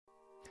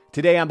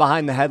Today on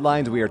Behind the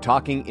Headlines, we are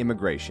talking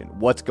immigration.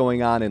 What's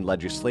going on in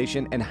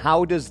legislation, and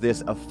how does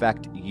this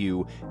affect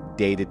you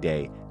day to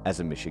day as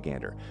a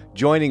Michigander?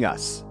 Joining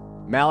us,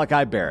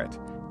 Malachi Barrett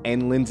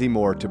and Lindsay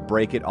Moore to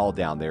break it all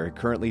down. They're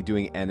currently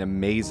doing an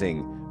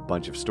amazing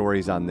bunch of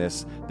stories on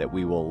this that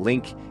we will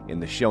link in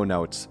the show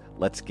notes.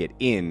 Let's get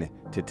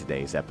into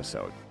today's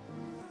episode.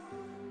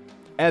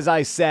 As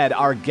I said,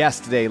 our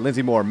guest today,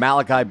 Lindsay Moore,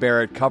 Malachi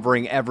Barrett,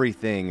 covering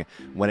everything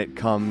when it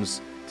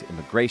comes to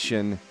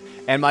immigration.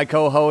 And my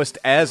co-host,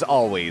 as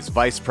always,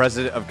 Vice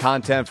President of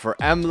Content for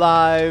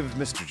MLive,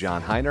 Mr. John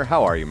Heiner.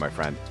 How are you, my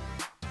friend?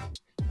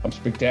 I'm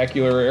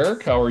spectacular,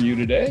 Eric. How are you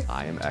today?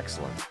 I am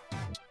excellent.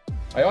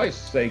 I always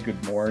say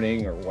good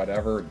morning or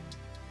whatever,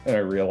 and I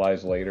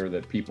realize later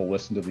that people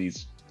listen to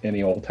these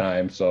any old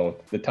time, so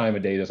the time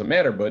of day doesn't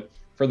matter. But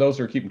for those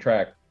who are keeping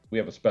track, we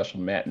have a special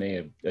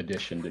matinee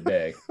edition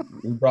today.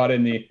 we brought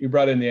in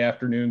the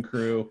afternoon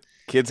crew.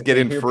 Kids get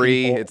in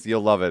free.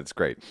 You'll love it. It's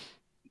great.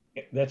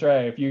 That's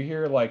right. If you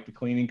hear like the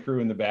cleaning crew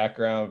in the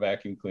background,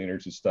 vacuum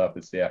cleaners and stuff,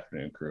 it's the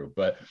afternoon crew.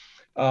 But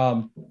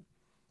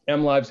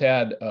MLive's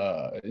had,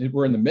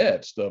 we're in the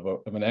midst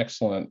of an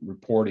excellent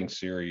reporting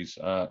series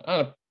on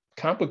a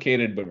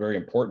complicated but very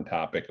important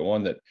topic, and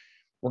one that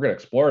we're going to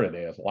explore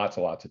today. Has lots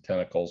of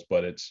tentacles,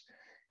 but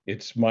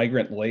it's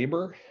migrant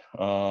labor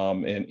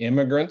and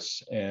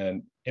immigrants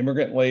and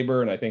immigrant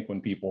labor. And I think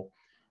when people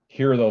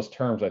hear those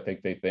terms, I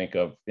think they think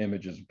of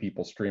images of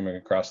people streaming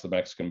across the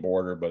Mexican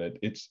border, but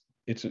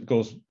it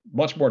goes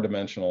much more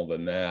dimensional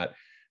than that.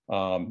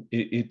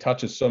 It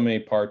touches so many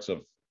parts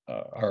of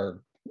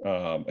our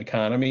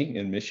economy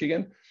in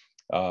Michigan,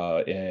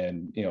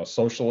 and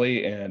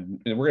socially, and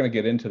we're going to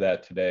get into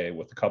that today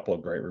with a couple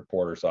of great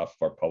reporters off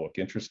of our public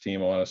interest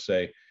team. I want to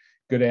say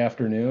good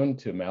afternoon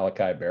to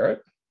Malachi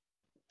Barrett.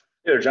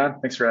 Hey there, John.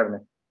 Thanks for having me.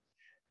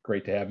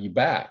 Great to have you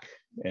back,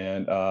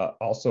 and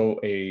also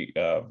a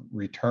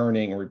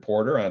returning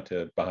reporter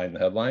onto Behind the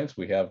Headlines.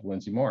 We have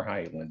Lindsay Moore.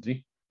 Hi,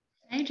 Lindsay.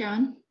 Hey,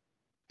 John.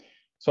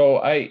 So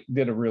I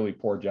did a really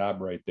poor job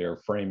right there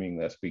framing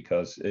this,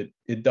 because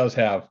it does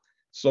have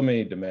so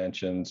many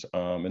dimensions,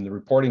 and the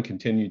reporting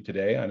continued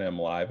today on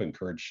MLive. I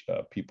encourage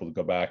people to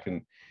go back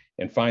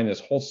and find this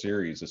whole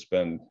series. It's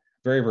been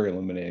very, very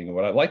illuminating. And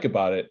what I like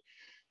about it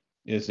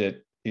is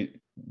that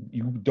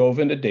you dove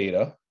into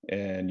data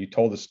and you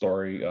told the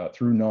story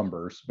through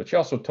numbers, but you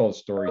also told the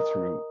story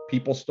through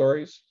people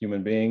stories,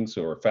 human beings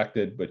who are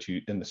affected, but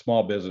you in the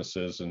small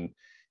businesses and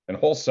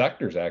whole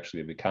sectors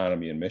actually of the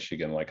economy in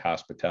Michigan, like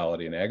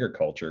hospitality and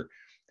agriculture,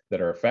 that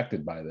are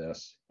affected by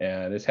this,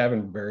 and it's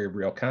having very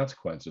real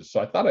consequences. So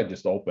I thought I'd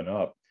just open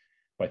up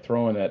by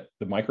throwing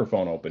the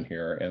microphone open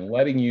here and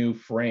letting you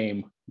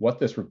frame what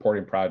this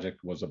reporting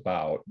project was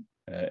about,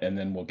 and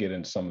then we'll get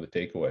into some of the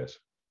takeaways.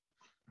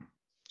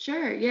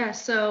 Sure. Yeah.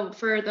 So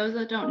for those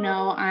that don't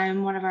know,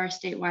 I'm one of our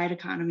statewide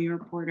economy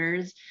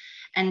reporters.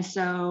 And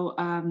so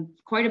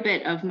quite a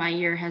bit of my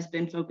year has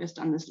been focused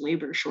on this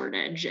labor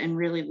shortage and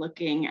really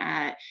looking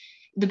at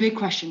the big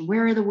question: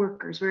 where are the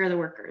workers? Where are the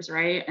workers,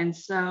 right? And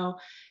so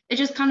it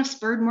just kind of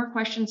spurred more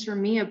questions for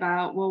me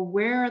about, well,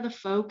 where are the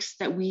folks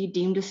that we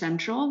deemed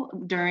essential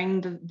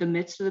during the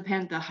midst of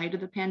the height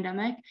of the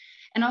pandemic?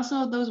 And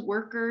also those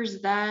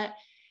workers that,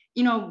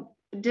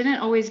 didn't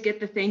always get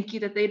the thank you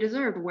that they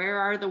deserved. Where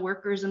are the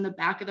workers in the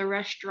back of the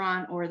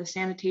restaurant, or the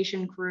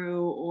sanitation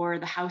crew, or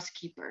the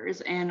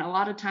housekeepers? And a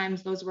lot of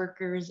times those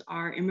workers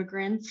are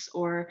immigrants,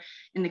 or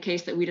in the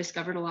case that we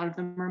discovered, a lot of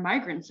them are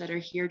migrants that are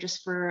here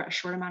just for a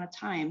short amount of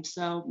time.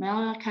 So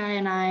Malachi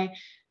and I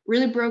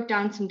really broke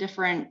down some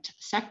different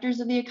sectors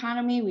of the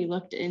economy. We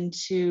looked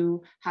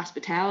into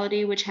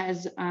hospitality, which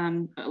has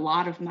a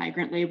lot of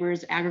migrant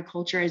laborers,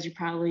 agriculture, as you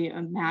probably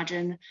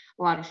imagine,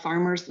 a lot of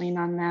farmers lean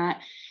on that.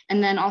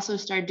 And then also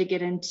started to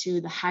get into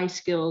the high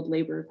skilled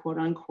labor, quote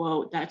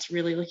unquote, that's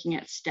really looking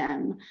at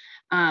STEM.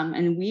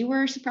 And we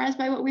were surprised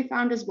by what we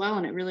found as well.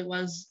 And it really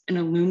was an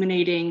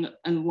illuminating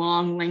and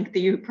long,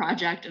 lengthy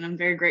project. And I'm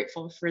very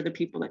grateful for the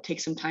people that take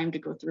some time to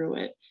go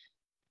through it.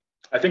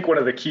 I think one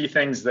of the key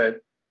things that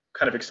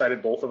kind of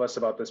excited both of us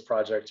about this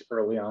project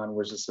early on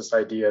was just this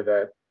idea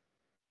that,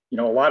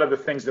 a lot of the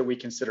things that we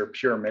consider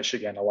pure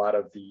Michigan, a lot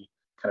of the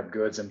kind of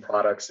goods and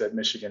products that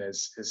Michigan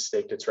has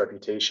staked its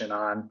reputation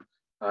on,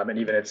 and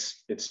even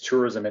its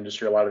tourism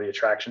industry, a lot of the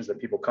attractions that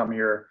people come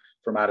here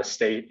from out of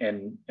state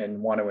and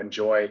want to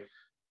enjoy,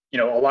 a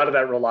lot of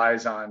that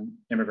relies on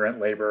immigrant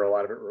labor. A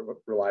lot of it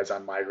relies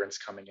on migrants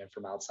coming in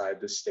from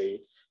outside the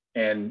state,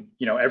 and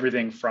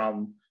everything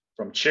from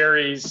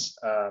cherries,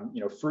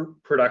 fruit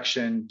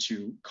production,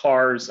 to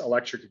cars,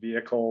 electric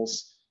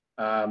vehicles,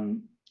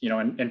 and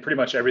pretty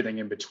much everything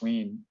in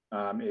between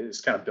is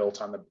kind of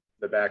built on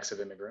the backs of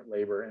immigrant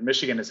labor. And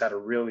Michigan has had a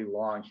really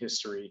long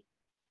history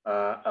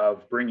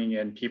of bringing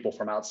in people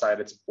from outside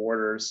its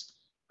borders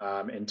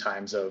in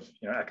times of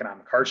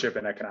economic hardship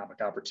and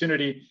economic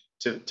opportunity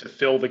to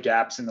fill the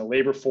gaps in the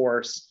labor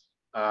force,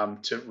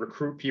 to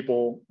recruit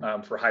people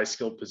for high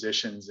skilled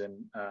positions, and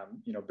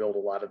build a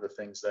lot of the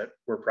things that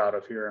we're proud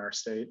of here in our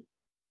state.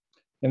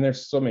 And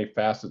there's so many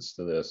facets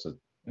to this.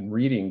 In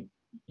reading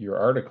your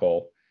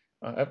article,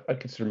 I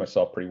consider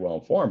myself pretty well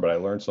informed, but I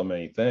learned so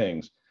many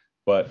things.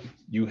 But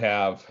you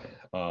have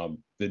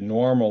the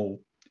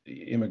normal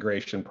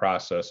immigration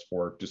process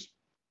for just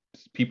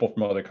people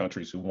from other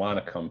countries who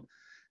want to come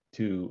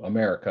to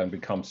America and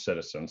become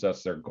citizens.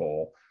 That's their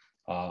goal.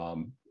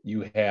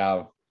 You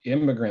have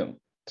immigrant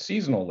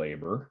seasonal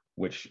labor,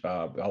 which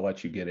I'll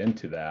let you get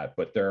into that.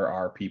 But there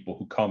are people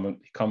who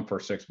come for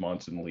 6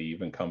 months and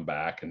leave and come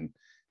back and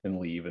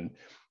leave. And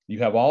you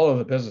have all of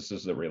the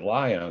businesses that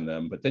rely on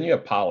them. But then you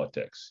have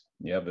politics.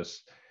 You have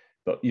this,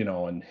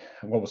 and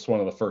what was one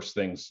of the first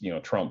things,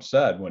 Trump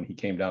said when he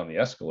came down the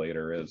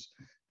escalator is,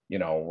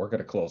 we're going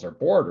to close our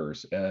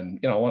borders. And,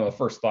 one of the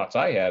first thoughts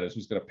I had is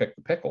who's going to pick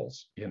the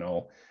pickles,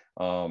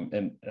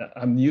 and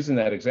I'm using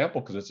that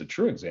example because it's a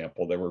true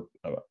example. There were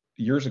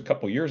a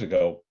couple years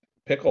ago,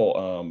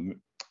 pickle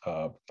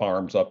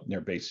farms up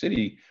near Bay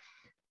City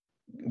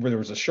where there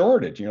was a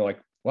shortage. And you're like,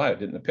 why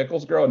didn't the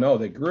pickles grow? No,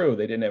 they grew.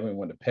 They didn't have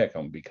anyone to pick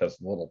them because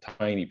the little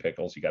tiny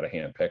pickles, you got to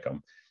hand pick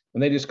them.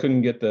 And they just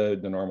couldn't get the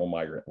normal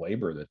migrant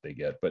labor that they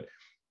get. But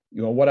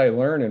what I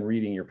learned in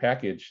reading your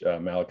package,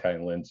 Malachi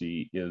and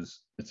Lindsay,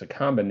 is it's a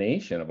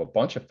combination of a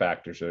bunch of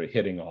factors that are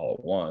hitting all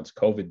at once.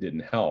 COVID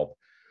didn't help.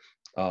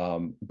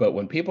 But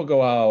when people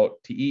go out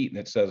to eat and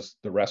it says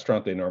the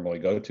restaurant they normally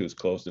go to is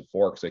closed at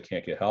 4 because they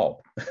can't get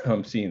help,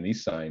 I'm seeing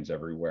these signs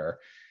everywhere.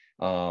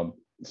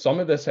 Some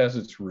of this has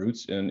its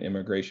roots in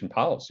immigration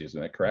policy.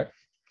 Isn't that correct?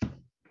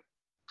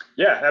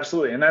 Yeah,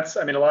 absolutely. And that's,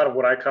 a lot of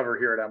what I cover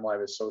here at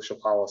MLive is social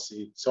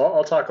policy. So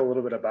I'll talk a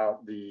little bit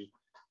about the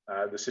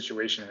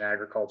situation in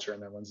agriculture,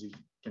 and then Lindsay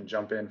can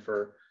jump in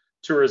for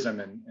tourism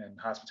and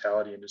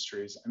hospitality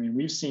industries.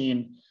 We've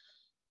seen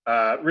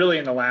really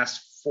in the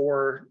last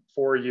four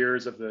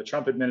years of the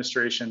Trump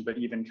administration, but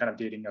even kind of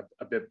dating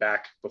a bit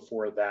back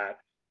before that,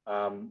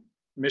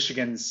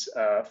 Michigan's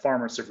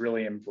farmers have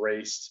really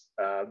embraced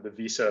the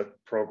visa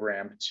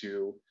program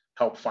to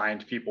help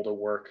find people to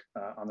work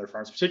on their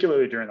farms,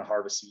 particularly during the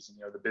harvest season,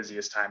 the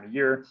busiest time of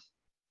year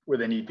where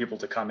they need people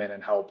to come in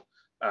and help,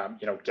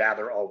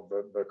 gather all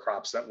the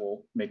crops that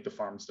will make the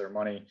farms their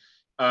money.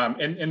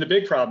 And the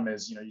big problem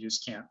is, you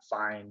just can't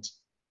find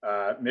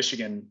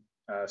Michigan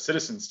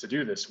citizens to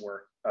do this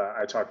work.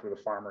 I talked with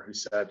a farmer who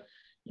said,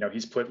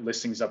 he's put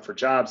listings up for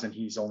jobs and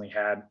he's only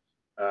had,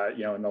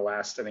 in the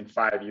last, I think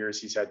 5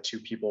 years, he's had 2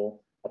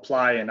 people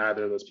apply and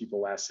neither of those people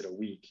lasted a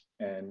week.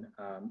 And,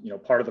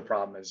 part of the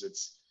problem is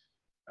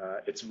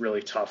it's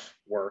really tough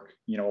work.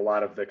 A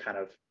lot of the kind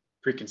of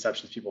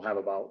preconceptions people have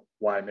about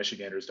why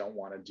Michiganders don't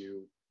want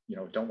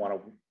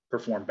to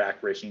perform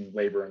backbreaking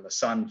labor in the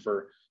sun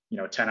for,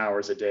 10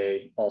 hours a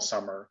day all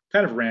summer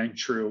kind of rang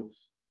true.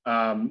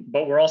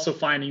 But we're also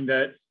finding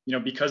that,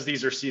 because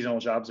these are seasonal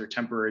jobs or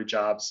temporary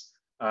jobs,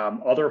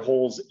 other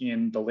holes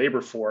in the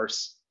labor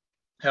force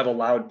have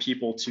allowed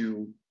people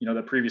to,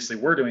 that previously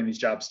were doing these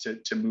jobs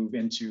to move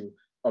into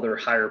other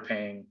higher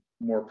paying,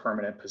 more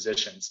permanent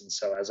positions. And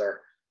so as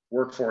our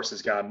workforce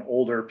has gotten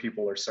older,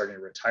 people are starting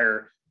to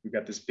retire. We've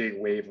got this big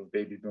wave of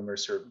baby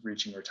boomers who are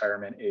reaching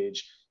retirement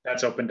age.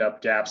 That's opened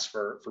up gaps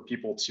for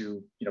people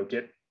to,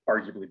 get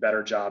arguably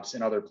better jobs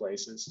in other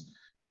places.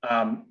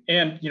 And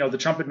the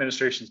Trump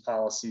administration's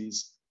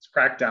policies,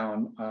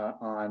 crackdown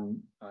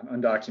on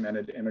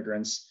undocumented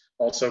immigrants,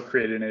 also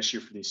created an issue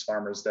for these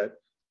farmers that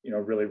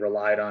really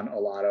relied on a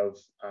lot of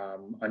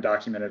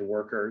undocumented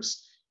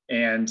workers.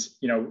 And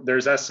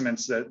there's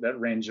estimates that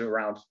range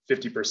around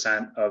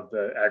 50% of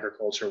the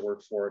agriculture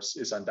workforce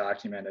is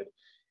undocumented.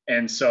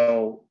 And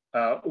so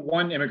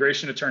one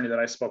immigration attorney that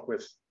I spoke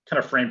with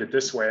kind of framed it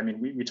this way.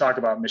 We talk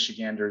about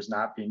Michiganders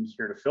not being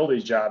here to fill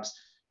these jobs.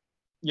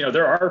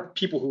 There are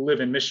people who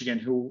live in Michigan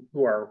who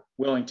are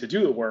willing to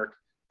do the work.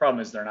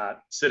 Problem is they're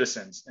not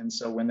citizens. And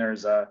so when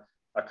there's a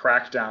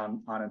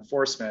crackdown on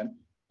enforcement,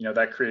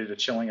 that created a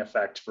chilling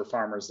effect for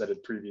farmers that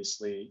had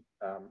previously,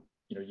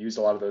 used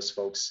a lot of those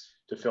folks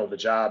to fill the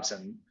jobs.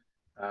 And,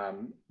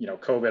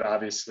 COVID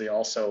obviously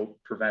also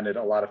prevented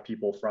a lot of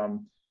people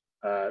from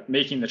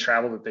making the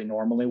travel that they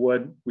normally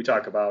would. We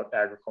talk about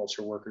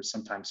agriculture workers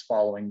sometimes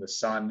following the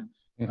sun,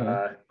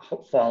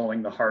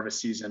 following the harvest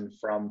season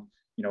from,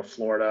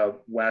 Florida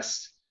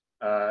west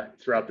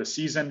throughout the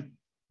season.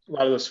 A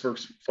lot of those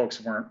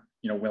folks weren't,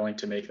 willing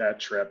to make that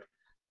trip.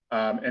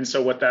 And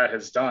so what that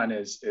has done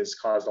is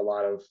caused a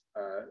lot of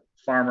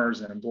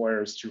farmers and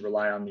employers to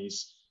rely on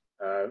these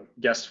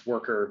guest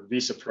worker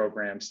visa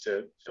programs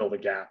to fill the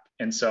gap.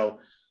 And so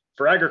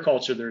for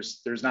agriculture,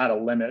 there's not a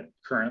limit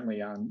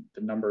currently on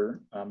the number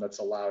that's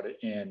allowed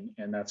in,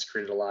 and that's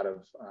created a lot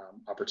of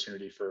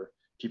opportunity for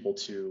people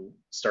to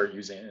start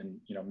using it.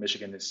 And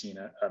Michigan has seen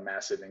a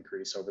massive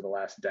increase over the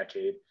last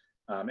decade,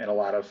 and a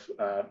lot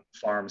of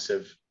farms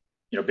have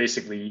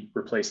basically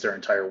replaced their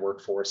entire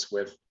workforce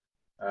with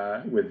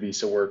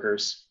visa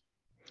workers.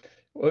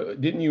 Well,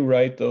 didn't you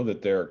write though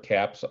that there are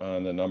caps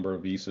on the number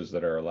of visas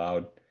that are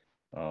allowed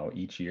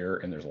each year,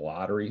 and there's a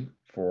lottery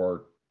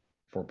for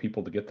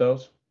people to get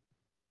those,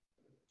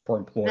 for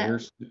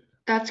employers?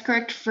 That's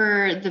correct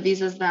for the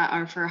visas that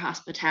are for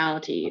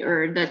hospitality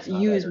or that's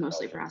Not used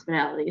mostly agriculture. for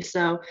hospitality.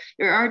 So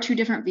there are two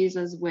different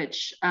visas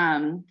which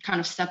kind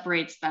of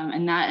separates them.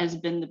 And that has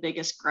been the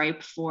biggest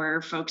gripe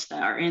for folks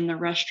that are in the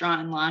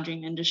restaurant and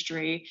lodging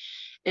industry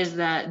is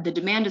that the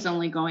demand is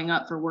only going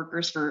up for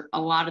workers for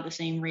a lot of the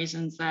same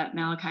reasons that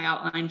Malachi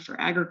outlined for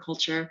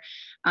agriculture.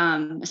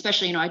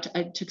 Especially, I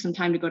took some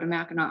time to go to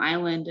Mackinac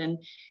Island, and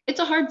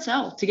it's a hard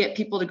sell to get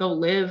people to go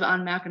live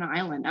on Mackinac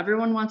Island.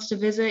 Everyone wants to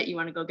visit. You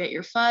want to go get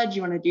your fudge,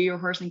 you want to do your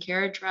horse and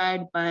carriage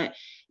ride, but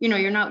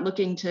you're not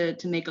looking to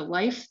make a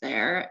life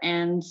there.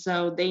 And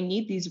so they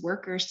need these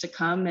workers to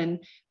come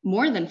and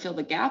more than fill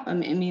the gap. I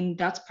mean,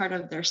 that's part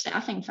of their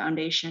staffing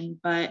foundation,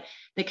 but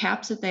the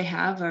caps that they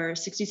have are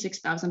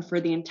 66,000 for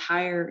the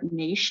entire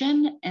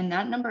nation. And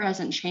that number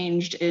hasn't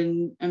changed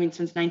since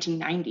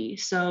 1990.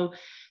 So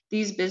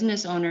these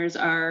business owners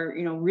are,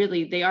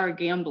 really, they are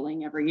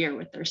gambling every year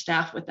with their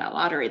staff with that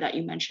lottery that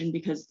you mentioned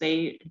because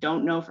they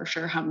don't know for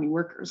sure how many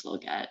workers they'll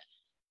get.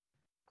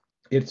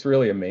 It's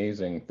really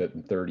amazing that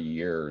in 30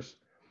 years,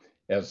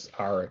 as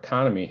our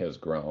economy has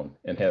grown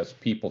and has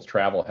people's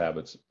travel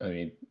habits,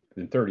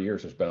 in 30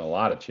 years, there's been a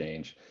lot of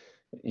change.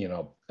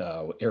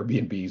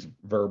 Airbnb's,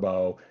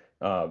 Vrbo,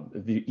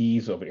 the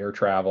ease of air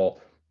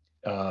travel,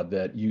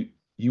 that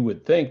you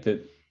would think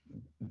that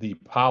the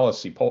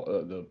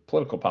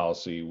political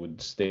policy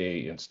would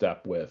stay in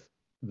step with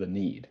the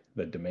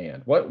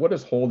demand. What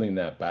is holding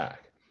that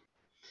back?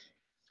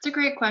 It's a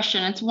great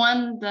question. It's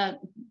one that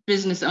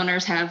business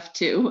owners have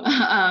too.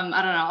 I don't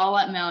know. I'll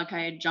let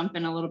Malachi jump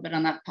in a little bit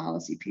on that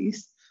policy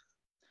piece.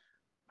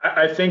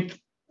 I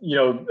think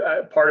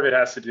part of it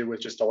has to do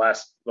with just the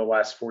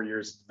last 4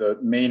 years. The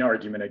main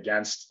argument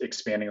against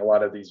expanding a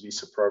lot of these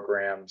visa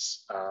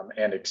programs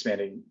and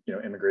expanding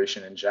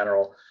immigration in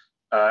general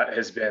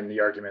has been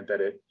the argument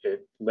that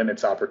it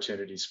limits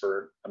opportunities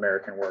for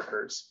American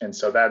workers. And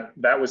so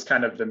that was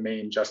kind of the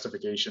main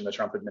justification the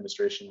Trump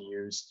administration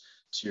used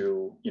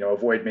to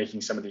avoid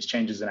making some of these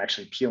changes and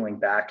actually peeling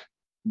back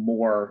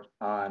more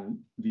on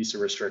visa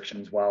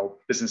restrictions while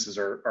businesses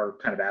are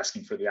kind of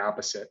asking for the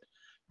opposite.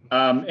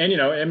 And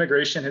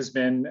immigration has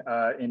been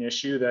an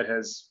issue that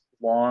has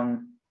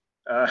long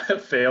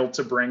failed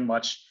to bring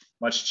much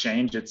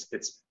change. It's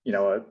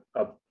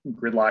a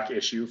gridlock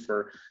issue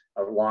for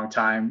a long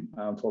time.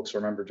 Folks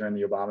remember during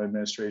the Obama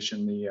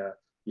administration, the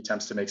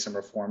attempts to make some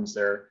reforms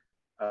there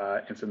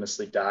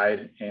infamously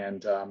died.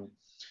 And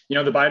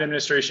the Biden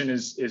administration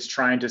is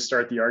trying to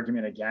start the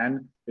argument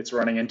again. It's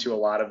running into a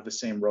lot of the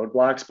same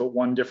roadblocks, but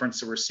one difference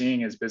that we're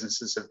seeing is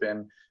businesses have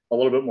been a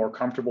little bit more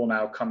comfortable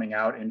now coming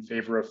out in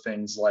favor of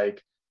things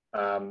like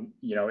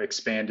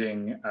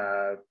expanding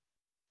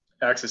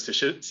access to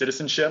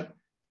citizenship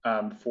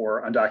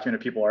for undocumented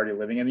people already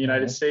living in the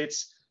United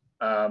States.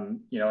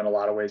 In a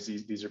lot of ways,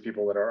 these are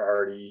people that are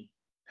already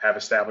have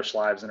established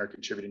lives and are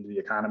contributing to the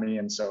economy.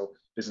 And so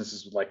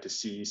businesses would like to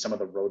see some of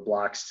the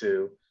roadblocks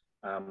to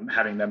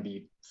having them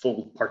be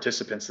full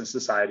participants in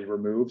society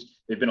removed.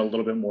 They've been a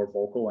little bit more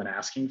vocal in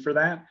asking for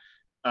that.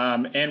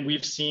 And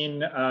we've seen,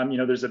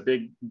 there's a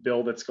big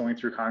bill that's going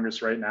through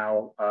Congress right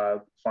now,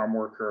 Farm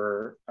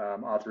Worker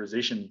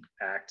Authorization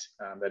Act,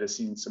 that has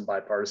seen some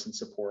bipartisan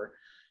support.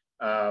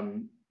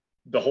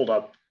 The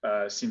holdup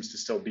seems to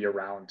still be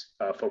around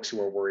folks who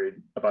are worried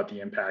about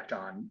the impact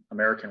on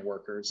American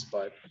workers.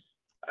 But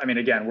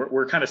again,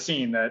 we're kind of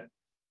seeing that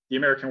the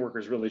American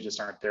workers really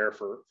just aren't there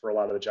for a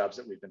lot of the jobs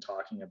that we've been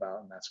talking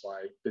about. And that's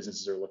why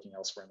businesses are looking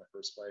elsewhere in the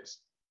first place.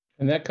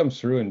 And that comes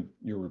through in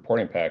your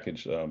reporting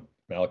package,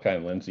 Malachi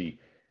and Lindsay,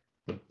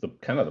 the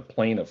kind of the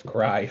plaintive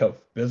cry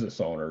of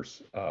business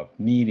owners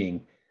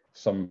needing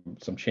some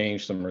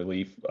change, some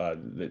relief.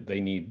 That they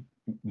need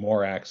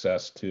more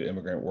access to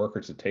immigrant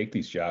workers to take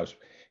these jobs.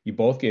 You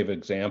both gave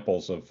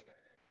examples of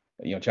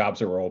jobs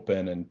that were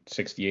open and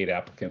 68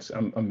 applicants.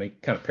 I'm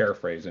kind of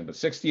paraphrasing, but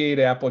 68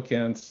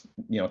 applicants,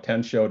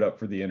 10 showed up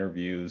for the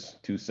interviews,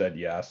 2 said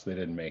yes, they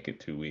didn't make it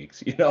 2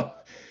 weeks,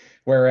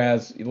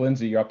 Whereas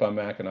Lindsay, you're up on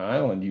Mackinac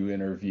Island, you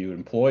interview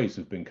employees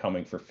who've been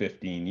coming for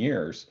 15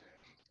 years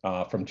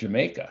from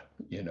Jamaica,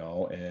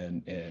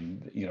 and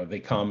they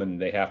come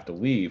and they have to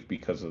leave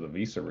because of the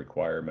visa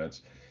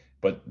requirements.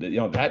 But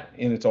that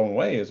in its own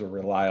way is a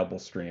reliable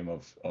stream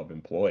of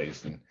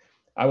employees. And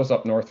I was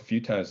up north a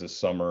few times this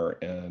summer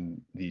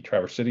in the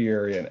Traverse City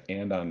area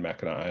and on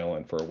Mackinac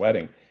Island for a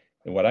wedding.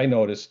 And what I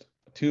noticed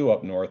too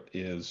up north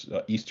is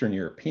Eastern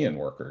European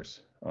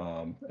workers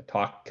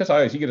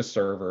because you get a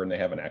server and they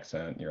have an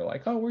accent and you're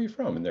like, oh, where are you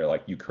from? And they're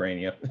like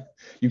Ukraine, or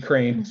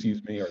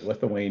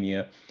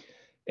Lithuania.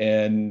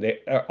 And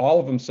all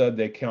of them said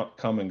they can't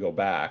come and go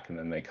back, and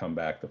then they come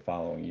back the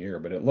following year.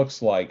 But it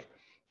looks like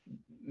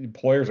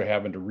employers are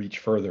having to reach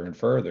further and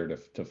further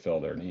to fill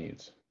their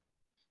needs.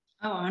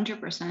 Oh,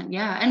 100%.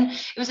 Yeah. And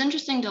it was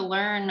interesting to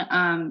learn,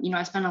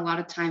 I spent a lot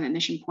of time at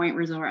Mission Point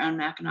Resort on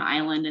Mackinac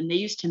Island, and they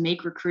used to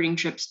make recruiting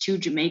trips to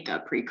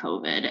Jamaica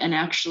pre-COVID and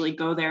actually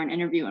go there and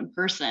interview in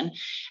person.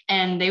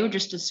 And they would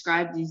just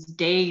describe these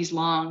days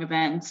long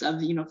events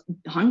of,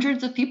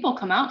 hundreds of people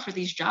come out for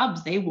these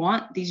jobs. They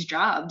want these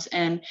jobs.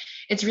 And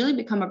it's really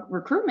become a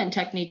recruitment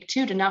technique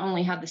too, to not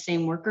only have the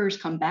same workers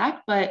come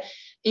back, but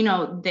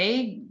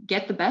they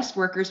get the best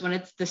workers when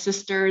it's the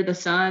sister, the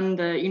son,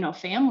 the,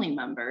 family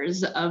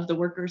members of the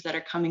workers that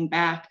are coming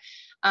back.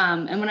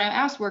 And when I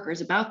asked workers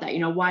about that,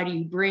 why do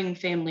you bring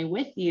family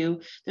with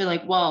you? They're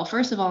like, well,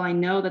 first of all, I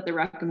know that the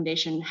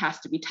recommendation has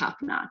to be top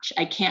notch.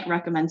 I can't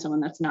recommend someone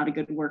that's not a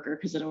good worker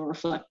because it'll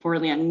reflect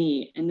poorly on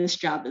me. And this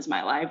job is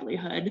my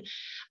livelihood.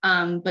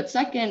 But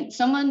second,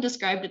 someone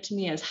described it to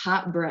me as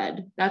hot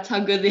bread. That's how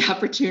good the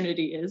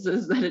opportunity is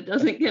that it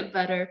doesn't get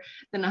better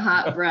than a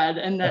hot bread,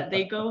 and that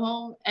they go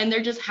home and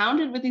they're just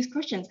hounded with these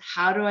questions.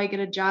 How do I get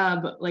a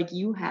job like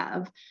you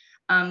have?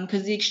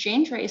 Because the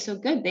exchange rate is so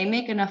good. They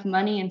make enough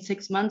money in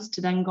 6 months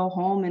to then go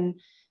home and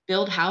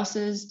build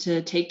houses,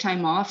 to take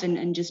time off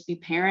and just be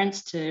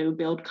parents, to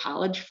build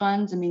college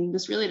funds. I mean,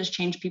 this really does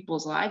change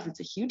people's lives. It's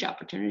a huge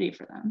opportunity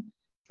for them.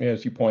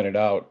 As you pointed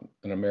out,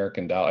 an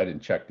American dollar, I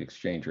didn't check the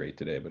exchange rate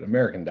today, but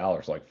American dollar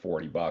is like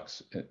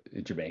 $40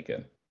 in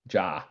Jamaican,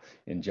 ja.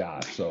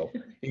 So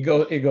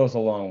it goes a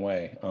long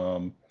way.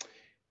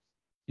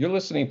 You're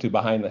listening to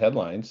Behind the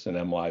Headlines, an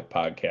MLive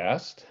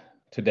podcast.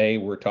 Today,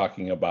 we're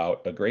talking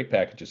about a great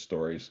package of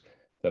stories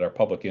that our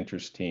public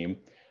interest team,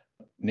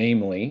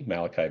 namely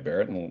Malachi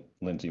Barrett and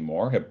Lindsay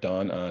Moore, have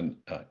done on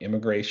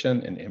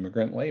immigration and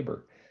immigrant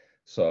labor.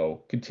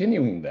 So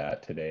continuing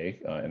that today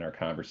in our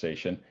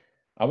conversation,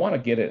 I want to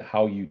get at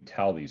how you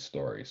tell these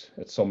stories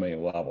at so many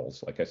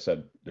levels. Like I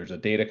said, there's a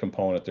data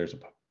component, there's a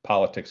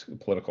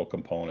political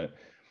component,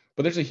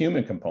 but there's a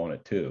human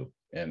component too.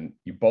 And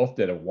you both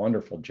did a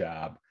wonderful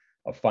job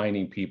of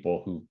finding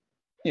people who,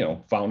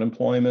 found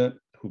employment,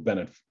 who've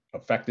been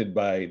affected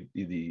by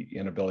the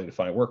inability to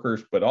find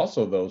workers, but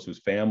also those whose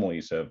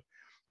families have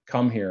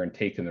come here and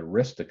taken the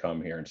risk to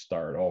come here and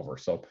start over.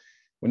 So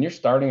when you're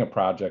starting a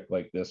project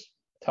like this,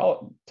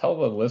 tell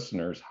the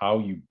listeners how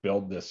you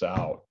build this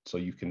out so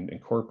you can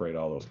incorporate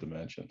all those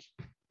dimensions.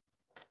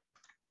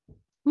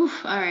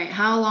 Oof, all right.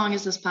 How long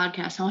is this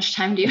podcast? How much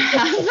time do you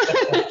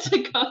have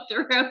to go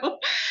through?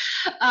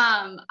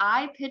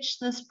 I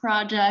pitched this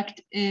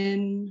project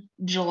in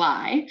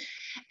July,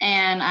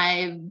 and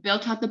I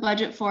built out the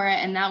budget for it.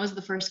 And that was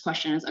the first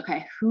question is,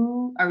 okay,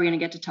 who are we going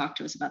to get to talk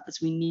to us about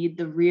this? We need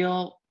the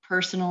real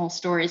personal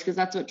stories, because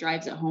that's what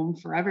drives it home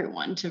for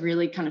everyone, to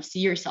really kind of see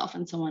yourself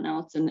in someone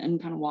else and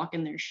kind of walk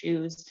in their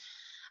shoes.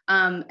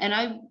 And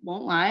I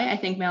won't lie, I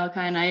think Malachi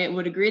and I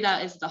would agree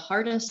that is the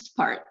hardest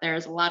part.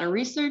 There's a lot of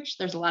research,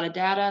 there's a lot of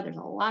data, there's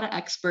a lot of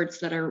experts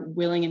that are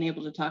willing and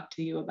able to talk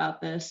to you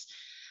about this.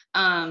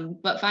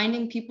 But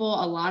finding people,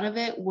 a lot of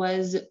it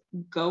was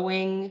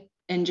going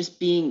and just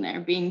being there,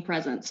 being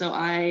present. So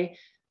I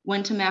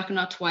went to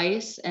Mackinac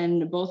twice,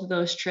 and both of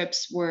those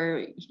trips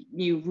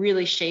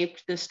really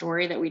shaped the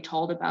story that we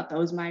told about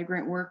those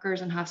migrant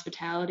workers and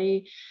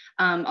hospitality.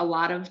 A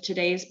lot of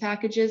today's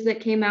packages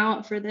that came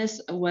out for this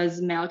was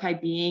Malachi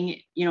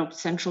being,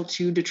 central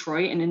to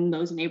Detroit and in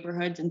those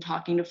neighborhoods and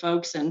talking to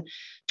folks and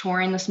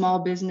touring the small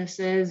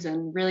businesses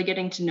and really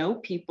getting to know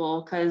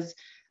people, because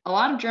a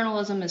lot of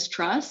journalism is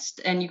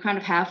trust, and you kind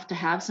of have to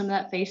have some of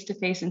that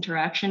face-to-face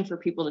interaction for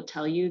people to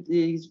tell you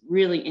these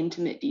really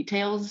intimate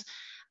details.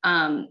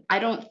 I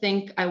don't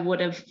think I would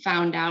have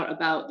found out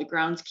about the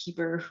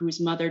groundskeeper whose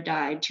mother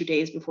died 2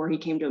 days before he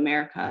came to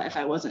America if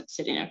I wasn't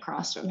sitting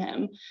across from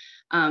him.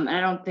 And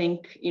I don't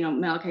think,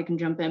 Malachi can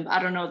jump in, but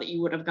I don't know that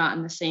you would have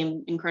gotten the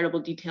same incredible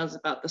details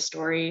about the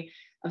story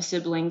of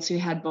siblings who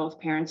had both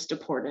parents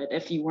deported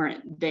if you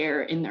weren't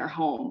there in their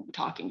home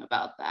talking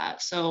about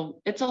that.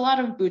 So it's a lot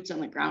of boots on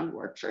the ground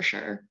work for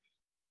sure.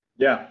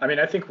 Yeah, I mean,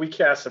 I think we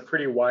cast a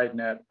pretty wide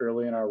net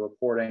early in our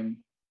reporting,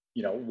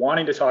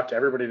 wanting to talk to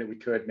everybody that we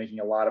could, making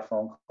a lot of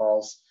phone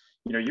calls.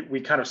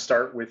 We kind of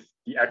start with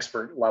the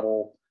expert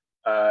level,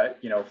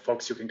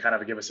 folks who can kind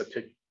of give us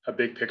a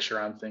big picture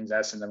on things,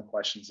 asking them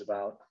questions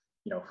about,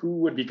 who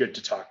would be good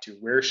to talk to?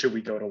 Where should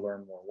we go to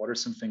learn more? What are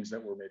some things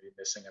that we're maybe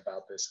missing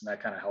about this? And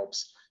that kind of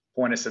helps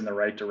point us in the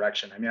right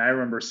direction. I mean, I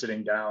remember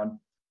sitting down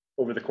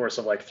over the course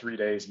of like 3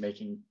 days,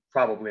 making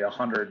probably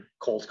 100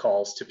 cold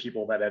calls to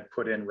people that had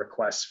put in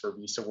requests for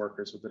visa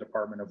workers with the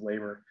Department of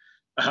Labor.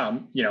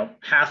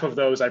 Half of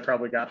those I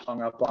probably got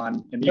hung up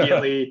on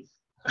immediately.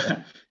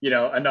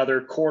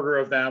 Another quarter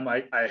of them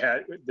I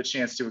had the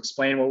chance to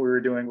explain what we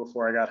were doing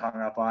before I got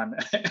hung up on.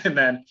 And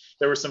then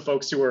there were some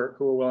folks who were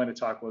willing to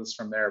talk with us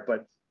from there.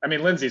 But I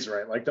mean, Lindsay's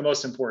right. Like, the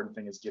most important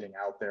thing is getting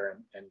out there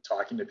and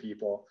talking to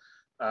people.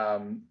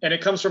 And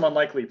it comes from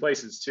unlikely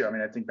places too. I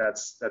mean, I think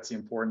that's the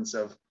importance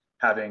of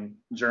having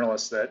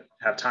journalists that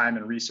have time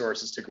and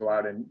resources to go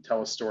out and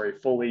tell a story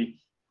fully.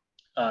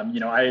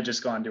 I had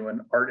just gone to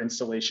an art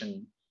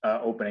installation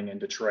opening in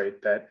Detroit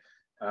that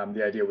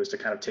the idea was to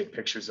kind of take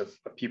pictures of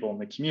people in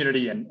the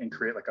community and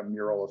create like a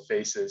mural of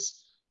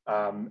faces.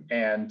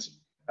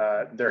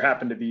 there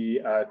happened to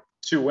be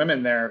 2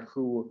 women there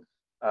who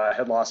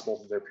had lost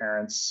both of their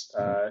parents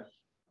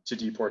to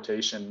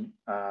deportation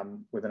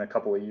within a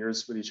couple of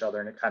years with each other,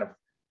 and it kind of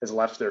has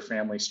left their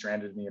family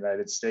stranded in the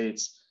United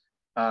States.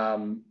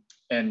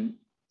 And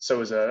so it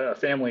was a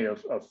family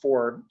of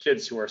 4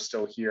 kids who are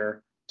still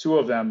here. 2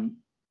 of them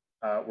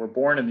were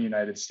born in the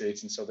United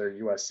States, and so they're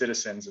US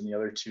citizens, and the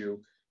other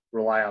 2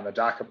 rely on the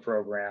DACA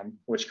program,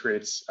 which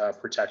creates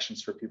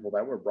protections for people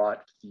that were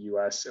brought to the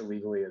US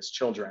illegally as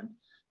children.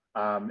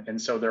 And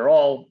so they're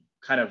all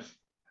kind of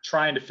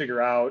trying to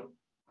figure out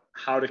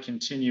how to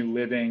continue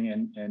living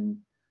and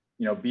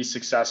be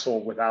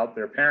successful without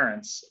their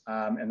parents.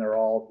 And they're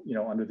all,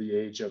 under the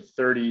age of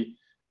 30.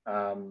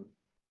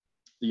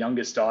 The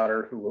youngest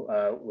daughter, who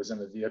was in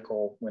the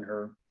vehicle when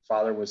her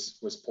father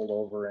was pulled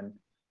over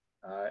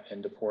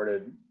and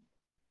deported,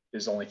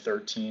 is only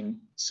 13.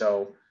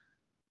 So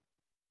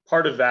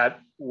part of that,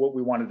 what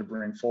we wanted to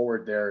bring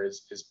forward there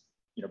is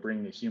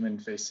bringing the human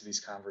face to these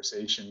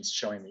conversations,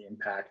 showing the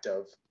impact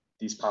of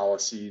these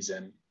policies,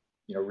 and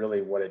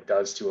really what it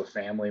does to a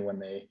family when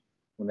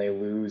they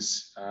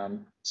lose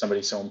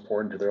somebody so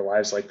important to their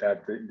lives like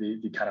that.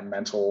 The kind of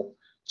mental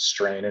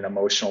strain and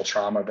emotional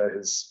trauma that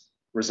has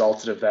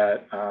resulted of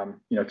that,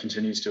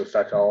 continues to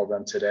affect all of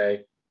them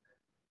today.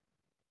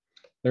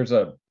 There's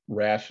a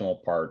rational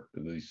part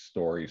of these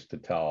stories to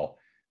tell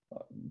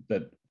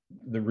that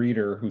the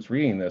reader who's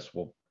reading this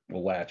will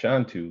latch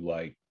onto,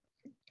 like,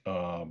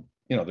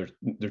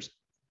 there's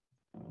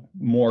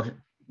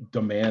more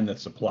demand than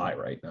supply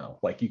right now.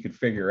 Like, you could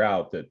figure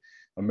out that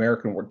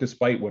American work,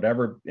 despite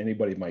whatever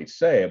anybody might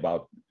say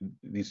about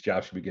these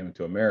jobs should be given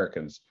to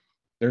Americans,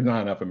 there's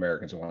not enough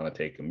Americans who want to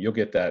take them. You'll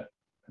get that.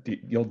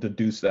 You'll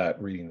deduce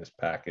that reading this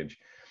package.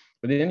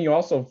 But then you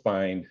also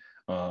find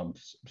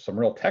some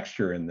real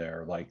texture in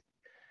there, like,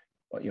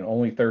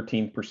 only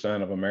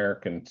 13% of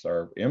Americans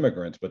are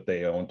immigrants, but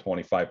they own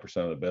 25%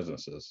 of the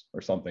businesses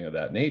or something of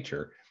that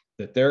nature,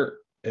 that they're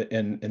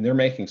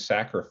making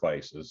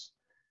sacrifices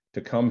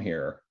to come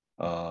here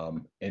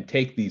and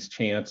take these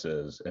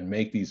chances and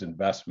make these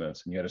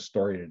investments. And you had a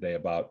story today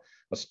about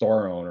a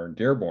store owner in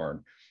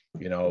Dearborn,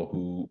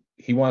 who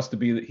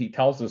he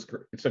tells us,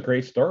 it's a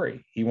great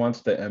story. He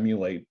wants to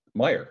emulate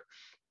Meijer,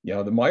 the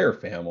Meijer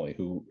family,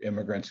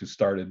 immigrants who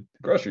started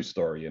the grocery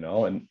store,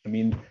 and I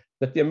mean,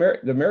 that the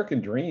American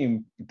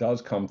dream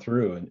does come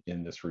through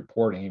in this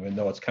reporting, even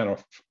though it's kind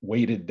of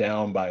weighted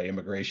down by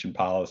immigration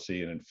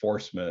policy and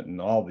enforcement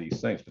and all these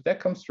things, but that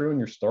comes through in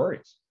your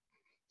stories.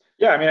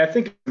 Yeah, I mean, I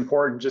think it's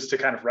important just to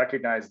kind of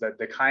recognize that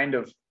the kind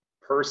of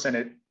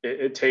person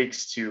it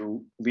takes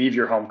to leave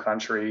your home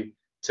country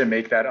to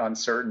make that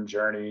uncertain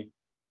journey.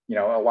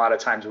 A lot of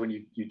times when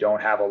you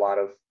don't have a lot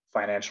of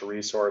financial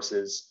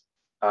resources,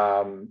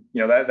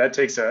 that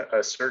takes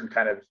a certain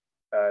kind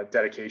of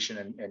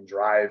dedication and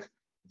drive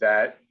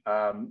that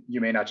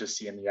you may not just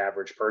see in the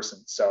average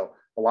person. So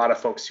a lot of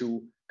folks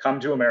who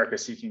come to America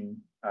seeking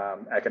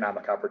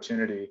economic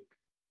opportunity,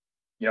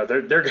 they're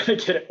going to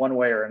get it one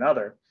way or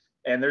another.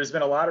 And there's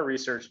been a lot of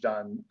research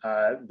done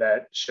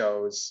that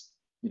shows,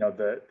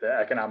 the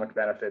economic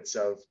benefits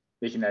of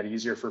making that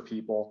easier for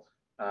people.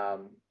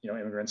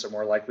 Immigrants are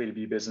more likely to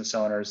be business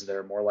owners.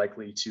 They're more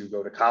likely to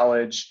go to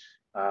college.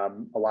 A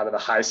lot of the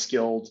high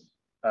skilled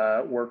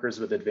workers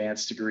with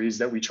advanced degrees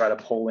that we try to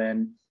pull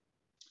in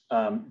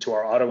to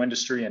our auto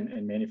industry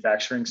and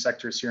manufacturing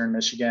sectors here in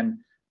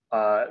Michigan,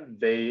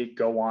 they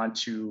go on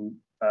to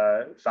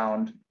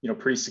found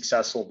pretty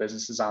successful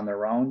businesses on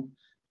their own.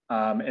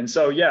 And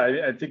so,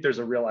 yeah, I think there's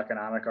a real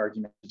economic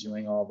argument to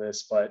doing all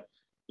this, but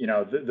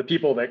the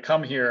people that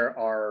come here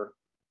are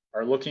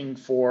looking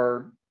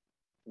for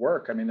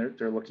work. I mean,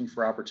 they're looking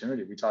for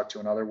opportunity. We talked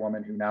to another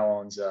woman who now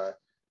owns a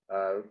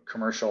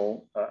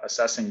commercial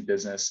assessing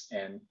business,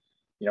 and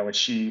when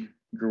she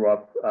grew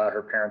up,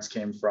 her parents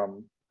came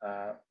from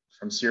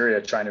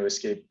Syria, trying to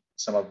escape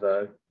some of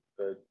the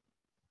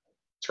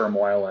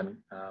turmoil and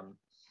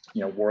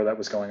war that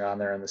was going on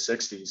there in the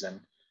 60s. And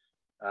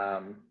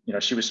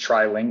she was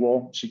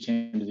trilingual. She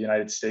came to the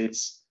United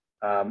States,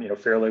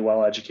 fairly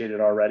well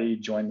educated already,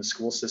 joined the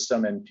school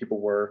system, and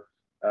people were,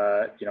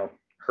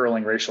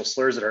 hurling racial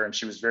slurs at her. And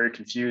she was very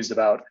confused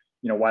about,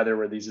 why there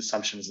were these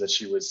assumptions that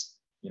she was,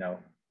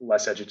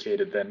 less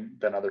educated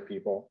than other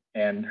people.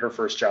 And her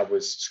first job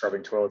was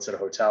scrubbing toilets at a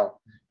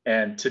hotel.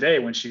 And today,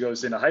 when she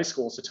goes into high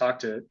schools to talk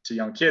to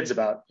young kids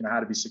about,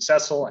 how to be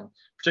successful, and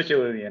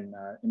particularly in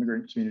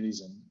immigrant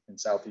communities in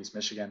Southeast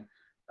Michigan,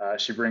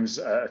 she brings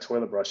a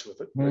toilet brush with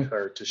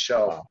her to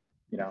show,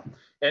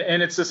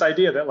 and it's this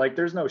idea that, like,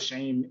 there's no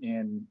shame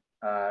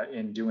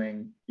in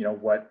doing,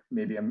 what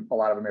maybe a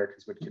lot of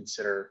Americans would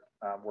consider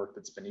work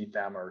that's beneath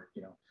them, or,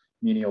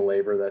 menial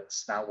labor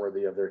that's not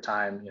worthy of their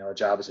time. A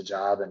job is a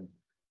job, and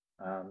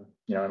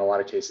in a lot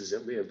of cases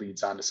it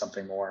leads on to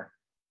something more.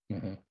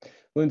 Mm-hmm.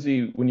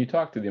 Lindsay, when you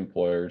talk to the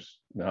employers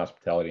in the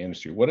hospitality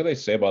industry, what do they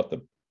say about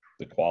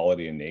the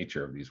quality and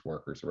nature of these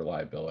workers,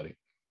 reliability?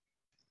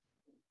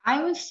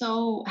 I was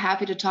so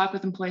happy to talk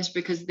with employees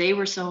because they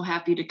were so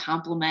happy to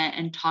compliment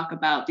and talk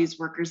about these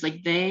workers.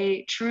 Like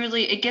they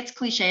truly, it gets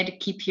cliche to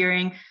keep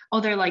hearing,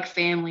 oh, they're like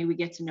family. We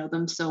get to know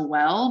them so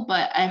well.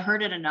 But I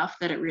heard it enough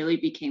that it really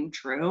became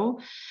true.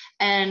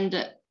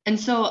 And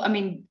so, I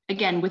mean,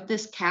 again, with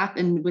this cap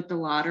and with the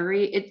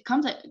lottery, it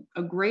comes at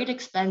a great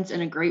expense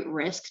and a great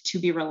risk to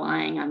be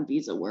relying on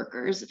visa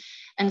workers.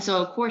 And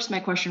so, of course, my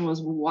question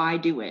was, why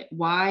do it?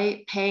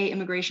 Why pay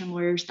immigration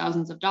lawyers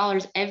thousands of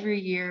dollars every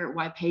year?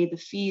 Why pay the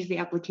fees, the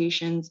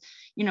applications?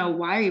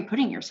 Why are you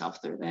putting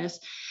yourself through this?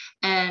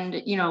 And,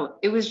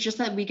 it was just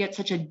that we get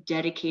such a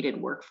dedicated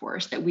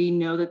workforce that we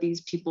know that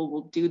these people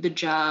will do the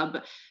job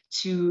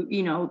to,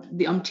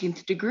 the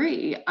umpteenth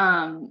degree.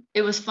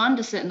 It was fun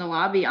to sit in the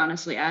lobby,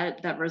 honestly,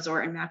 at that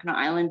resort in Mackinac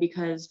Island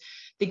because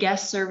the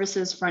guest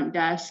services front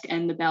desk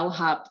and the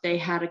bellhop, they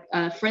had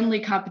a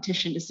friendly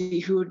competition to see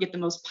who would get the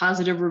most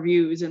positive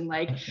reviews and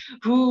like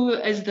who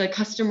is the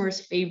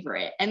customer's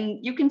favorite.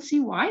 And you can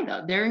see why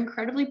though. They're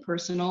incredibly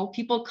personal.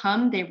 People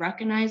come, they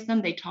recognize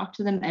them, they talk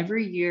to them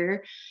every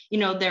year.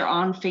 They're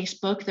on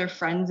Facebook, they're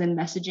friends and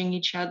messaging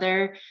each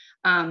other.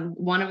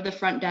 One of the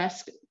front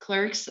desk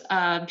clerks,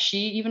 she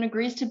even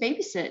agrees to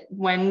babysit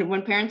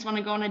when parents want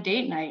to go on a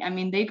date night. I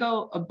mean, they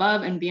go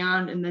above and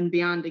beyond and then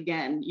beyond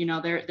again.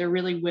 They're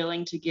really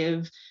willing to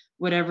give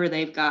whatever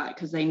they've got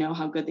because they know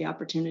how good the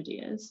opportunity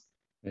is.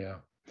 Yeah.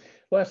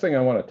 Last thing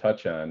I want to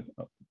touch on,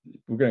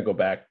 we're going to go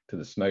back to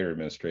the Snyder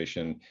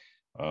administration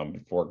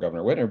before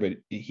Governor Whitmer, but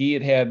he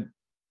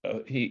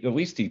at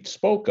least he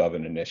spoke of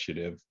an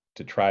initiative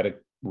to try to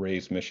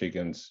raise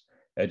Michigan's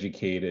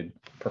educated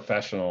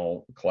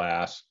professional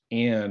class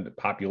and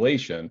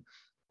population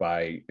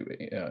by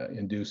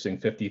inducing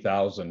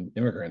 50,000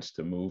 immigrants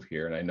to move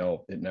here. And I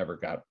know it never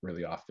got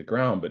really off the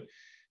ground, but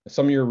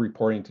some of your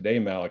reporting today,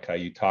 Malachi,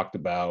 you talked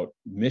about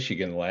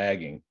Michigan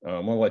lagging.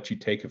 I'm going to let you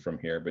take it from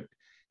here, but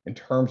in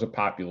terms of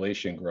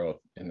population growth,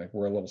 and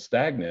we're a little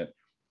stagnant,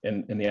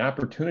 and the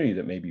opportunity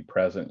that may be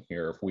present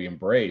here if we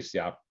embrace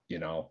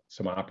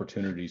some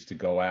opportunities to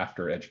go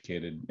after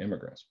educated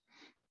immigrants.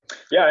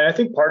 Yeah, and I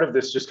think part of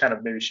this just kind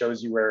of maybe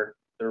shows you where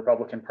the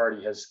Republican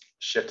Party has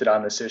shifted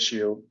on this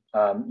issue.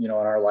 In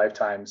our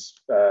lifetimes,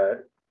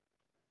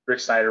 Rick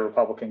Snyder,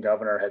 Republican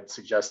governor, had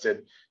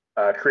suggested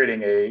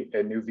creating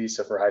a new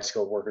visa for high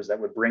skilled workers that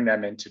would bring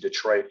them into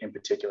Detroit in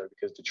particular,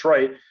 because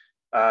Detroit,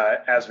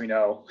 as we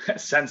know,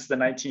 since the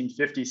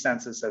 1950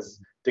 census has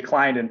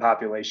declined in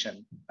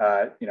population,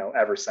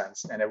 ever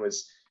since. And it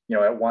was,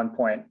 at one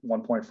point,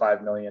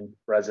 1.5 million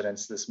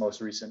residents. This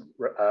most recent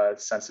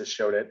census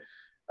showed it.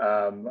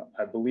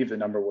 I believe the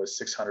number was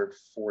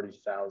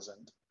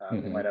 640,000.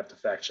 You might have to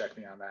fact check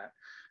me on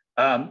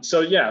that.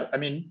 So yeah, I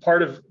mean,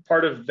 part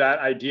of that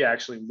idea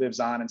actually lives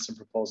on in some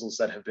proposals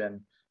that have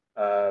been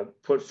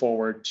put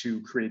forward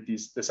to create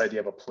this idea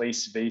of a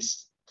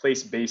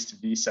place-based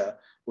visa,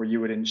 where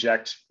you would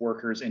inject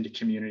workers into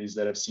communities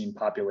that have seen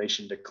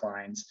population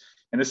declines.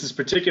 And this is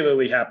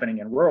particularly happening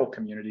in rural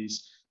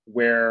communities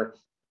where,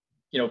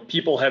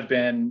 people have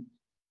been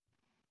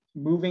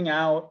moving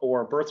out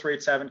or birth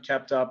rates haven't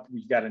kept up.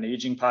 We've got an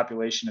aging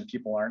population and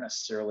people aren't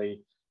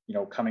necessarily,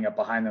 coming up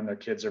behind them. Their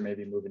kids are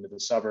maybe moving to the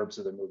suburbs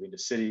or they're moving to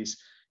cities.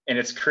 And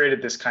it's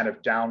created this kind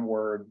of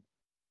downward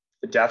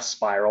death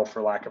spiral,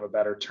 for lack of a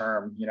better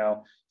term.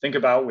 Think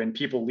about when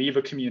people leave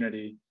a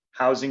community,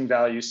 housing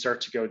values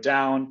start to go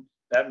down.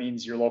 That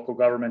means your local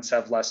governments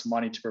have less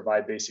money to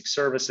provide basic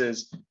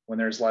services. When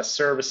there's less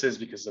services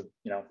because of,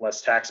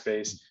 less tax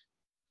base,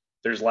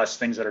 there's less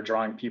things that are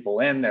drawing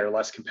people in. They're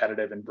less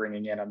competitive in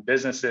bringing in on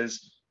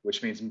businesses,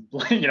 which means,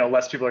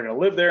 less people are going to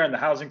live there and the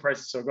housing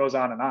prices. So it goes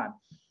on and on.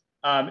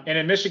 And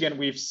in Michigan,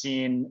 we've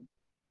seen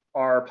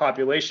our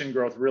population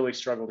growth really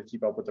struggle to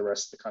keep up with the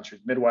rest of the country.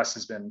 The Midwest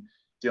has been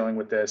dealing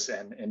with this,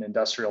 and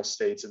industrial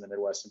states in the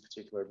Midwest in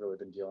particular have really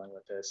been dealing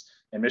with this.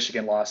 And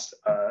Michigan lost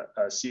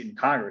a seat in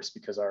Congress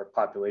because our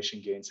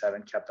population gains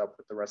haven't kept up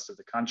with the rest of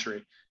the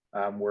country.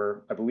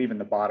 We're, I believe, in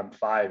the bottom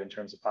 5 in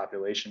terms of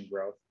population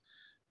growth.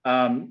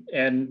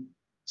 And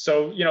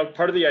so,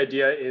 part of the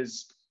idea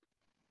is,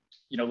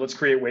 let's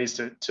create ways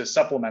to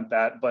supplement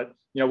that. But,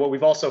 what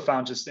we've also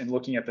found just in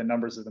looking at the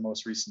numbers of the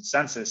most recent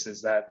census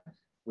is that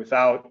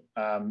without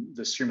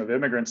the stream of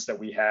immigrants that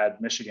we had,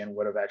 Michigan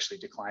would have actually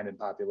declined in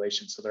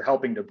population. So they're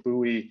helping to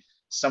buoy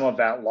some of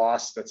that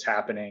loss that's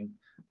happening.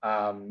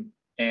 And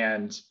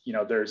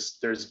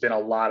there's been a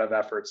lot of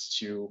efforts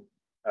to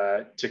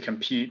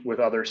compete with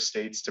other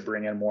states to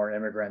bring in more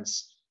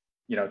immigrants,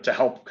 to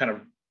help kind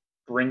of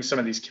bring some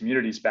of these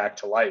communities back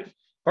to life.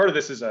 Part of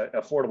this is an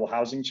affordable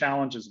housing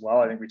challenge as well.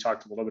 I think we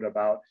talked a little bit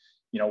about,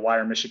 why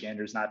are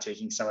Michiganders not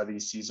taking some of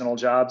these seasonal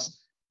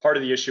jobs? Part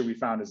of the issue we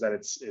found is that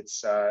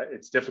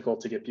it's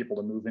difficult to get people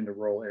to move into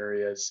rural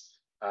areas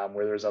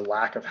where there's a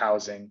lack of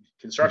housing.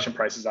 Construction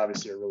prices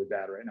obviously are really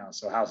bad right now,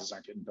 so houses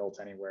aren't getting built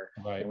anywhere.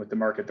 Right. And with the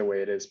market the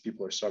way it is,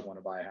 people are struggling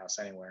to buy a house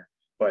anywhere.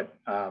 But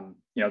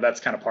that's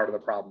kind of part of the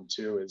problem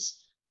too. Is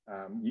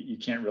you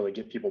can't really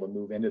get people to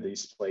move into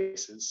these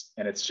places,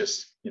 and it's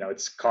just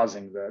it's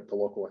causing the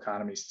local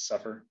economies to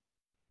suffer.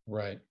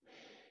 Right.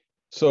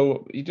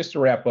 So just to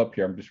wrap up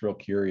here, I'm just real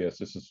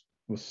curious.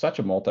 Was such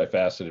a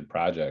multifaceted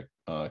project,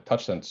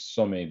 touched on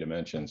so many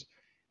dimensions.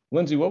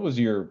 Lindsay, what was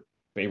your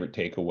favorite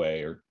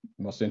takeaway or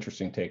most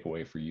interesting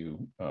takeaway for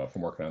you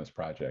from working on this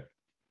project?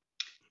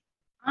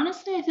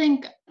 Honestly, I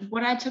think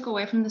what I took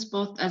away from this,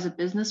 both as a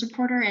business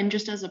reporter and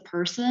just as a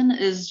person,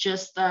 is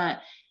just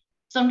that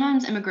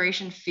sometimes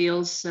immigration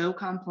feels so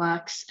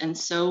complex and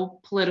so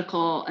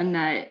political, and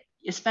that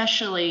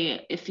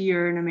especially if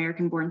you're an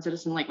American born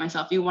citizen like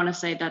myself, you want to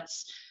say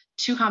that's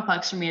too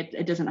complex for me,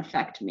 it doesn't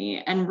affect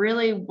me. And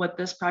really what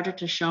this project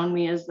has shown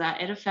me is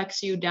that it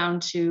affects you down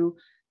to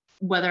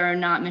whether or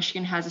not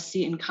Michigan has a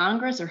seat in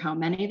Congress or how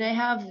many they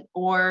have,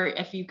 or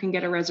if you can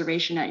get a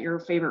reservation at your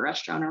favorite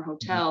restaurant or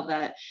hotel.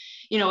 That,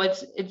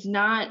 it's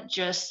not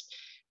just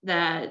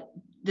that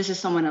this is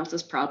someone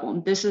else's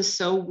problem. This is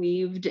so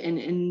weaved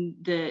in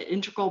the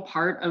integral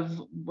part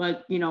of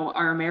what,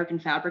 our American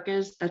fabric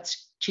is.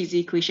 That's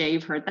cheesy cliche,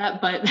 you've heard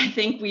that, but I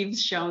think we've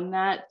shown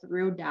that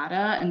through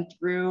data and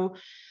through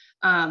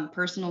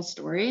personal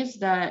stories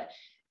that,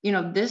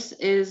 this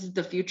is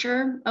the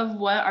future of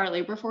what our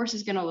labor force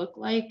is going to look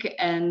like,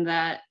 and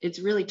that it's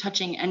really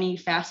touching any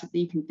facet that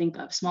you can think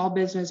of: small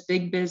business,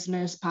 big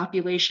business,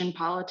 population,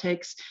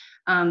 politics.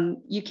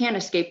 You can't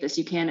escape this.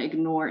 You can't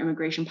ignore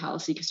immigration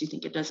policy because you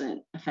think it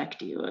doesn't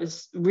affect you,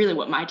 is really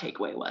what my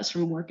takeaway was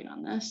from working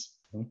on this.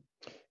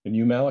 And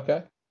you,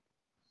 Malachi?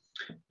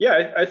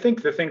 Yeah, I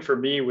think the thing for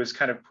me was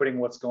kind of putting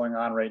what's going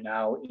on right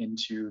now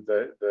into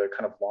the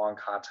kind of long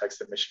context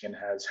that Michigan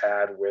has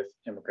had with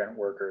immigrant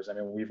workers. I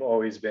mean, we've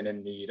always been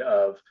in need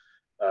of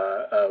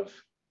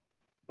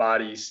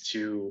bodies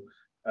to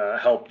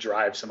help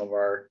drive some of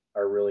our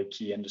really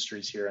key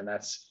industries here, and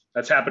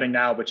that's happening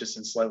now, but just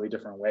in slightly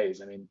different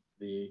ways. I mean,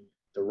 the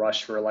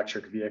rush for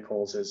electric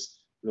vehicles has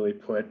really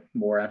put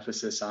more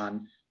emphasis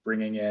on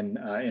bringing in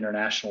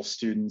international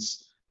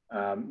students,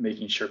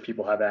 making sure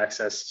people have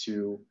access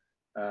to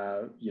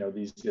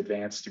these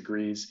advanced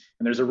degrees.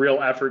 And there's a real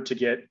effort to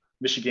get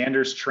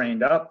Michiganders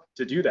trained up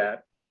to do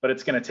that, but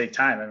it's going to take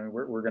time. I mean,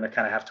 we're going to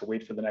kind of have to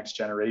wait for the next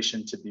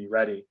generation to be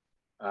ready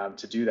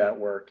to do that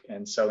work.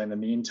 And so in the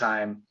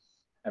meantime,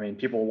 I mean,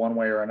 people one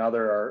way or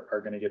another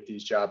are going to get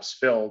these jobs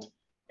filled.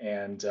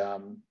 And,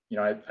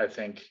 I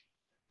think,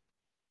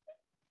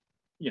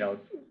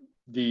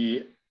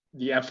 the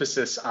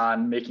emphasis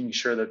on making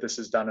sure that this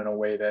is done in a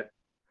way that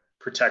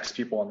protects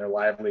people and their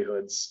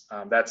livelihoods,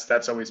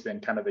 that's always been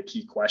kind of the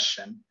key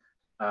question.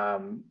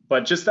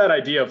 But just that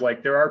idea of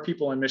like, there are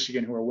people in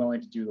Michigan who are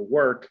willing to do the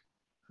work,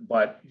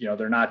 but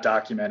they're not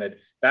documented.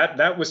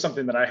 That was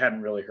something that I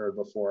hadn't really heard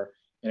before,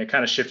 and it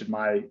kind of shifted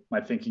my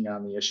thinking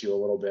on the issue a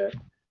little bit.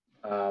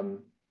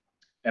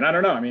 And I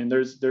don't know. I mean,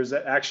 there's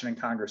action in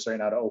Congress right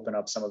now to open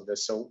up some of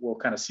this, so we'll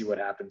kind of see what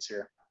happens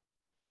here.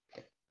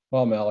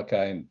 Well, Malachi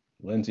and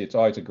Lindsay, it's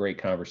always a great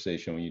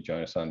conversation when you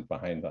join us on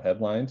Behind the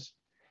Headlines.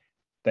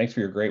 Thanks for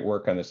your great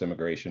work on this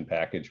immigration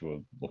package.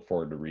 We'll look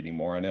forward to reading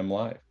more on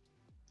MLive.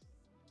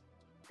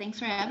 Thanks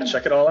for having me.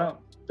 Check it all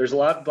out. There's a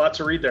lot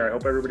to read there. I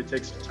hope everybody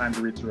takes the time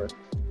to read through it.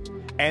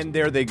 And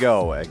there they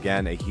go.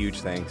 Again, a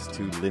huge thanks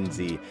to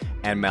Lindsay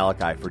and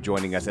Malachi for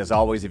joining us. As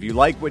always, if you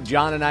like what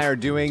John and I are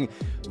doing,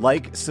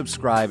 like,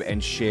 subscribe,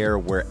 and share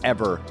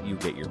wherever you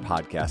get your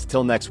podcast.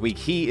 Till next week,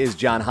 he is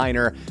John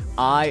Hiner.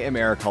 I am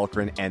Eric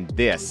Hultgren, and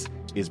this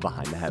is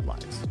Behind the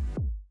Headlines.